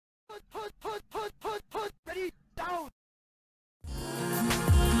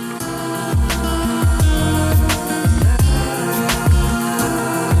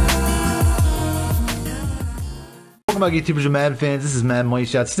Welcome back, YouTubers and Madden fans. This is Madden Money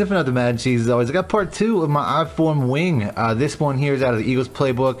Shot, sniffing out the Madden cheese as always. I got part 2 of my I-form wing. This one here is out of the Eagles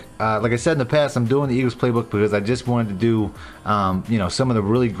playbook. Like I said in the past, I'm doing the Eagles playbook because I just wanted to do, you know, some of the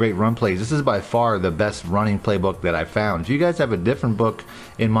really great run plays. This is by far the best running playbook that I found. If you guys have a different book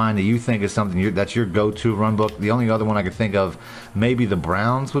in mind that you think is something that's your go-to run book, the only other one I could think of, maybe the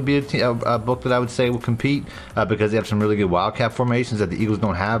Browns would be a book that I would say will compete because they have some really good wildcat formations that the Eagles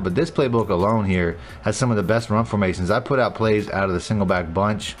don't have. But this playbook alone here has some of the best run formations. I put out plays out of the single back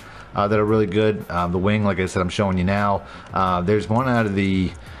bunch that are really good. The wing, like I said, I'm showing you now. There's one out of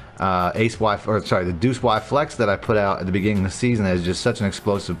the the Deuce Y flex that I put out at the beginning of the season that is just such an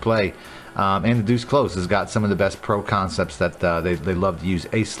explosive play. And the Deuce Close has got some of the best pro concepts that they love to use.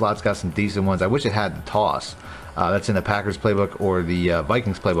 Ace Slot's got some decent ones. I wish it had the toss. That's in the Packers playbook, or the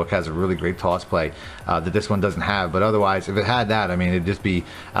Vikings playbook has a really great toss play that this one doesn't have. But otherwise, if it had that, I mean, it'd just be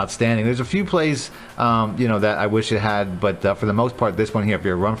outstanding. There's a few plays, you know, that I wish it had, but for the most part, this one here, if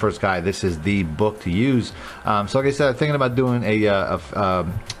you're a run first guy, this is the book to use. So like I said, I'm thinking about doing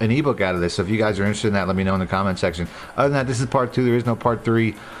an ebook out of this. So if you guys are interested in that, let me know in the comment section. Other than that, this is part 2. There is no part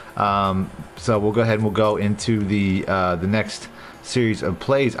 3. So we'll go ahead and we'll go into the next series of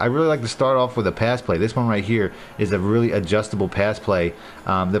plays. I really like to start off with a pass play. This one right here is a really adjustable pass play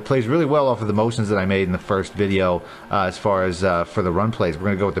that plays really well off of the motions that I made in the first video as far as for the run plays.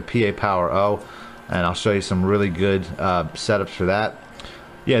 We're going to go with the PA Power O, and I'll show you some really good setups for that.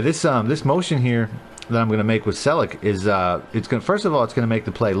 Yeah, this motion here that I'm going to make with Selleck is first of all, it's going to make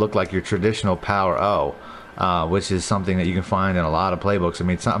the play look like your traditional Power O, which is something that you can find in a lot of playbooks. I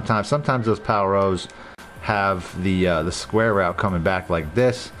mean, sometimes those Power O's have the square route coming back like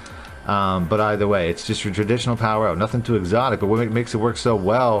this, but either way, it's just your traditional Power out, nothing too exotic. But what makes it work so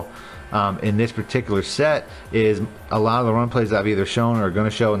well in this particular set is a lot of the run plays that I've either shown or are going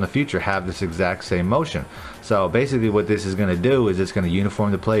to show in the future have this exact same motion. So basically what this is going to do is it's going to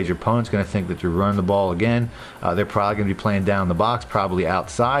uniform the plays. Your opponent's going to think that you're running the ball again. They're probably going to be playing down the box, probably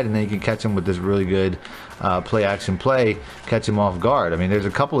outside, and then you can catch them with this really good play action play, catch them off guard. I mean, there's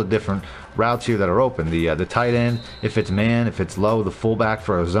a couple of different routes here that are open. The tight end, if it's man, if it's low, the fullback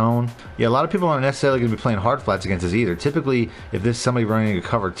for a zone. Yeah, a lot of people aren't necessarily going to be playing hard flats against this either. Typically, if this is somebody running a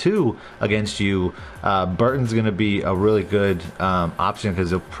cover 2 against you, Burton's going to be a really good option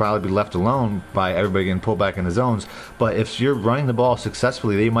because he'll probably be left alone by everybody getting pulled back in the zones. But if you're running the ball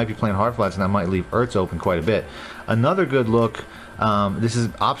successfully, they might be playing hard flats, and that might leave Ertz open quite a bit. Another good look, this is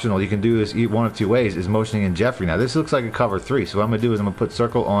optional, you can do this one of two ways, is motioning in Jeffrey. Now this looks like a cover 3, so what I'm going to do is I'm going to put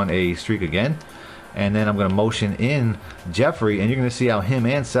circle on a streak again, and then I'm going to motion in Jeffrey, and you're going to see how him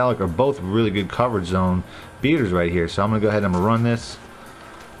and Selleck are both really good coverage zone beaters right here. So I'm going to go ahead and I'm going to run this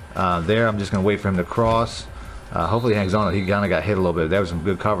there. I'm just going to wait for him to cross. Hopefully he hangs on. He kind of got hit a little bit. That was some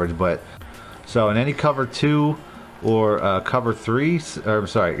good coverage. But so in any cover 2 or cover 3, or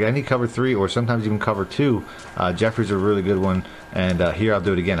sorry, any cover 3 or sometimes even cover 2, Jeffrey's a really good one. And here I'll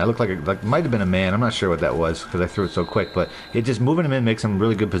do it again. I look like it might have been a man. I'm not sure what that was because I threw it so quick, but it just moving him in makes him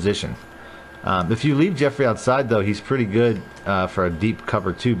really good position. If you leave Jeffrey outside though, he's pretty good for a deep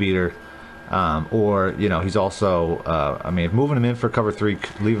cover 2 beater. Or, you know, he's also, I mean, if moving him in for cover 3,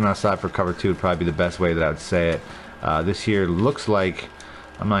 leaving him outside for cover 2 would probably be the best way that I would say it. This here looks like,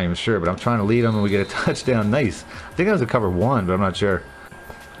 I'm not even sure, but I'm trying to lead him and we get a touchdown. Nice. I think that was a cover 1, but I'm not sure.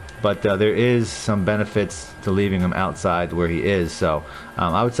 But there is some benefits to leaving him outside where he is. So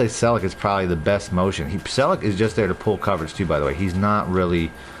I would say Selleck is probably the best motion. Selleck is just there to pull coverage too, by the way. He's not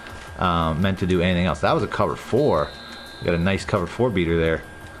really meant to do anything else. That was a cover 4. Got a nice cover 4 beater there.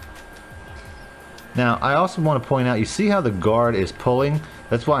 Now, I also want to point out, you see how the guard is pulling?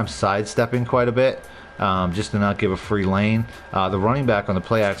 That's why I'm sidestepping quite a bit, just to not give a free lane. The running back on the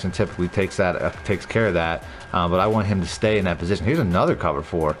play action typically takes care of that, but I want him to stay in that position. Here's another cover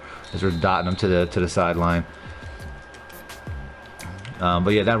 4 as we're dotting him to the sideline.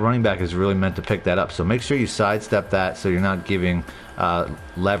 But yeah, that running back is really meant to pick that up. So make sure you sidestep that so you're not giving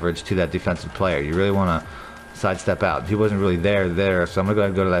leverage to that defensive player. You really want to sidestep out. He wasn't really there, so I'm gonna go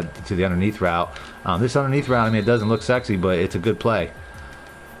ahead and go to the underneath route. This underneath route, I mean, it doesn't look sexy, but it's a good play.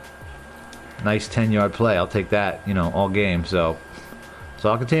 Nice 10-yard play. I'll take that, you know, all game. So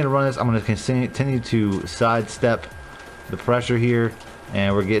I'll continue to run this. I'm going to continue to sidestep the pressure here,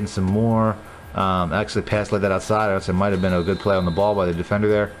 and we're getting some more. Actually, pass led that outside. It might have been a good play on the ball by the defender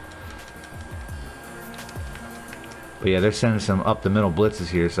there. But yeah, they're sending some up the middle blitzes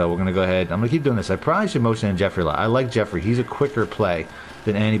here, so we're going to go ahead. I'm going to keep doing this. I probably should motion in Jeffrey a lot. I like Jeffrey. He's a quicker play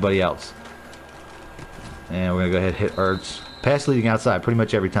than anybody else. And we're going to go ahead and hit Ertz. Pass leading outside pretty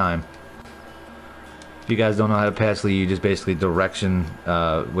much every time. If you guys don't know how to pass lead, you just basically direction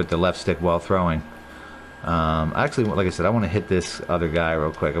with the left stick while throwing. Actually, like I said, I want to hit this other guy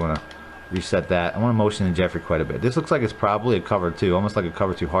real quick. I want to reset that. I want to motion in Jeffrey quite a bit. This looks like it's probably a cover 2, almost like a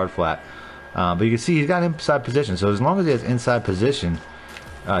cover 2 hard flat. But you can see he's got inside position. So as long as he has inside position,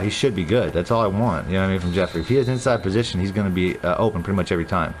 he should be good. That's all I want. You know what I mean, from Jeffrey. If he has inside position, he's going to be open pretty much every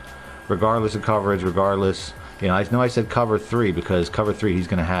time, regardless of coverage, regardless. You know I said cover 3 because cover 3 he's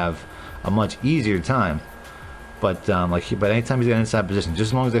going to have a much easier time. But but anytime he's got inside position, just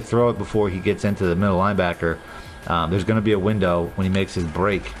as long as they throw it before he gets into the middle linebacker, there's going to be a window when he makes his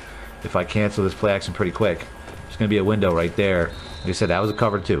break. If I cancel this play action pretty quick, there's going to be a window right there. Like I said, that was a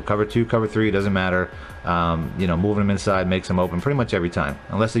cover 2. Cover 2, cover 3, doesn't matter. You know, moving him inside makes him open pretty much every time.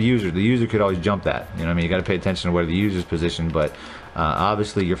 Unless the user could always jump that. You know what I mean? You got to pay attention to where the user's positioned. But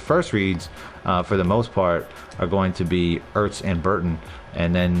obviously your first reads, for the most part, are going to be Ertz and Burton.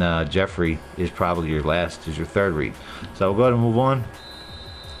 And then Jeffrey is probably your last, is your third read. So we'll go ahead and move on.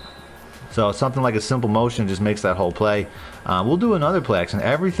 So something like a simple motion just makes that whole play. We'll do another play action.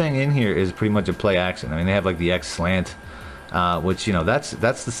 Everything in here is pretty much a play action. I mean, they have like the X slant, which, you know, that's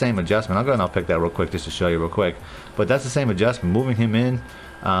the same adjustment. I'll go ahead and I'll pick that real quick just to show you real quick. But that's the same adjustment. Moving him in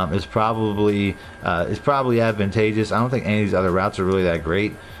is probably advantageous. I don't think any of these other routes are really that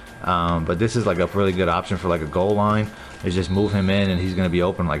great. But this is like a really good option for like a goal line. Is just move him in and he's going to be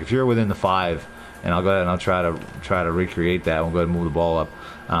open. Like if you're within the 5, and I'll go ahead and I'll try to recreate that. We'll go ahead and move the ball up.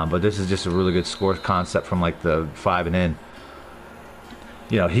 But this is just a really good score concept from like the 5 and in.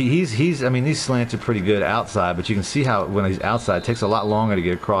 You know, I mean, these slants are pretty good outside, but you can see how when he's outside, it takes a lot longer to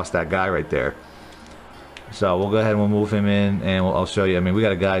get across that guy right there. So we'll go ahead and we'll move him in, and I'll show you. I mean, we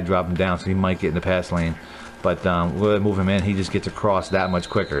got a guy drop him down, so he might get in the pass lane. But we'll move him in. He just gets across that much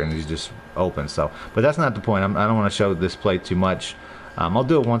quicker, and he's just open. So, but that's not the point. I don't want to show this play too much. I'll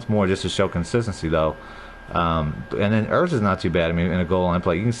do it once more just to show consistency, though. And then Ertz is not too bad. I mean, in a goal line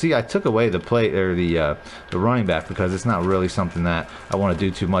play, you can see I took away the play or the running back because it's not really something that I want to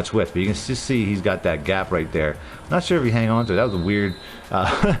do too much with. But you can just see he's got that gap right there. Not sure if he hang on to it. That was a weird.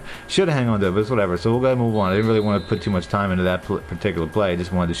 Should have hung on to it, but it's whatever. So we'll go ahead and move on. I didn't really want to put too much time into that particular play. I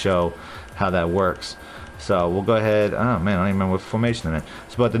just wanted to show how that works. So we'll go ahead. Oh man, I don't even remember what formation I'm in.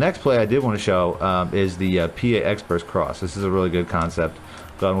 So, but the next play I did want to show is the PA Experts cross. This is a really good concept.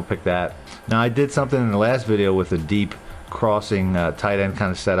 Go ahead and we'll pick that. Now I did something in the last video with a deep crossing tight end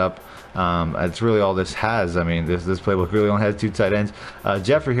kind of setup. It's really all this has. I mean, this playbook really only has 2 tight ends.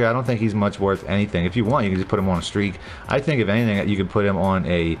 Jeffrey here, I don't think he's much worth anything. If you want, you can just put him on a streak. I think if anything, you can put him on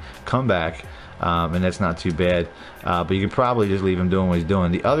a comeback. And that's not too bad, but you can probably just leave him doing what he's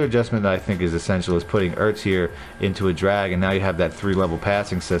doing. The other adjustment that I think is essential is putting Ertz here into a drag, and now you have that 3-level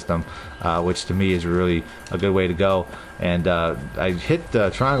passing system, which to me is really a good way to go. And I hit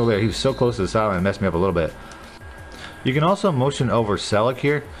the triangle there. He was so close to the sideline, it messed me up a little bit. You can also motion over Selleck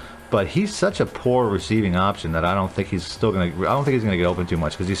here, but he's such a poor receiving option that I don't think he's gonna get open too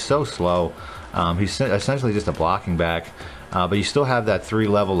much because he's so slow. He's essentially just a blocking back. But you still have that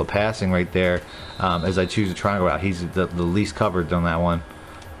 3-level of passing right there. As I choose a triangle route, he's the least covered on that one.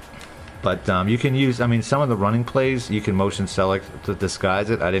 But you can use, I mean, some of the running plays, you can motion select to disguise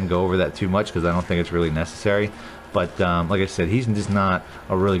it. I didn't go over that too much because I don't think it's really necessary. But like I said, he's just not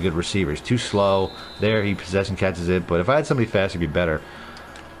a really good receiver. He's too slow. There, he possession catches it. But if I had somebody fast, it'd be better.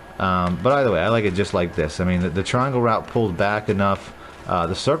 But either way, I like it just like this. I mean, the triangle route pulls back enough.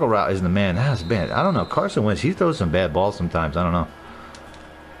 The circle route isn't the man. That's bad. I don't know. Carson Wentz, he throws some bad balls sometimes. I don't know.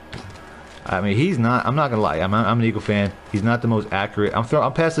 I mean, he's not. I'm not gonna lie. I'm an Eagle fan. He's not the most accurate.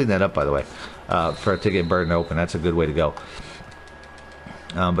 I'm pass leading that up, by the way, to get Burton open. That's a good way to go.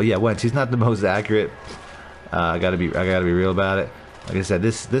 But yeah, Wentz, he's not the most accurate. I gotta be real about it. Like I said,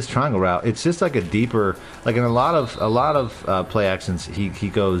 this triangle route, it's just like a deeper, like in a lot of play actions, he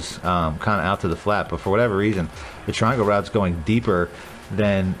goes kind of out to the flat, but for whatever reason, the triangle route's going deeper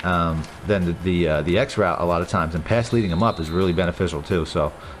than the X route a lot of times, and pass leading him up is really beneficial too.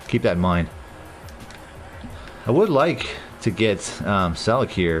 So keep that in mind. I would like to get Selleck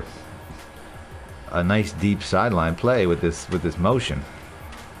here a nice deep sideline play with this motion.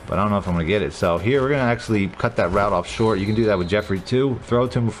 But I don't know if I'm going to get it. So here we're going to actually cut that route off short. You can do that with Jeffrey too. Throw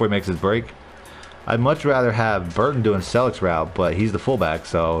it to him before he makes his break. I'd much rather have Burton doing Selleck's route, but he's the fullback,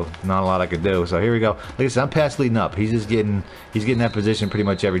 so not a lot I could do. So here we go. Like I said, I'm pass leading up. He's getting that position pretty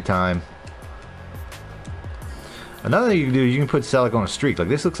much every time. Another thing you can do is you can put Selleck on a streak. Like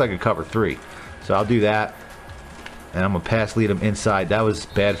this looks like a cover 3. So I'll do that. And I'm going to pass lead him inside. That was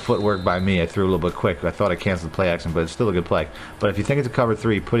bad footwork by me. I threw a little bit quick. I thought I canceled the play action, but it's still a good play. But if you think it's a cover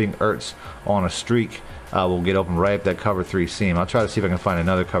 3, putting Ertz on a streak will get open right up that cover 3 seam. I'll try to see if I can find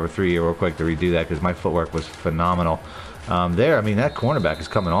another cover 3 here real quick to redo that because my footwork was phenomenal. There, I mean, that cornerback is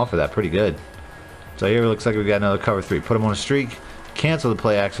coming off of that pretty good. So here it looks like we got another cover 3. Put him on a streak. Cancel the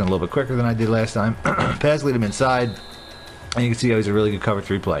play action a little bit quicker than I did last time. Pass lead him inside, and you can see how he's a really good cover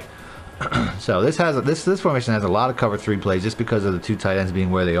 3 play. So this formation has a lot of cover 3 plays just because of the 2 tight ends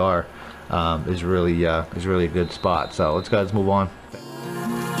being where they are. Is really a good spot. So let's move on.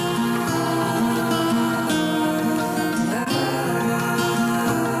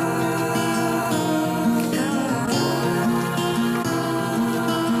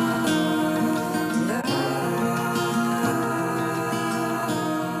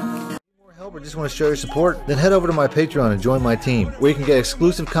 Or just want to show your support, then head over to my Patreon and join my team, where you can get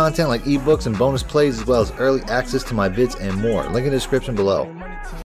exclusive content like ebooks and bonus plays, as well as early access to my vids and more. Link in the description below.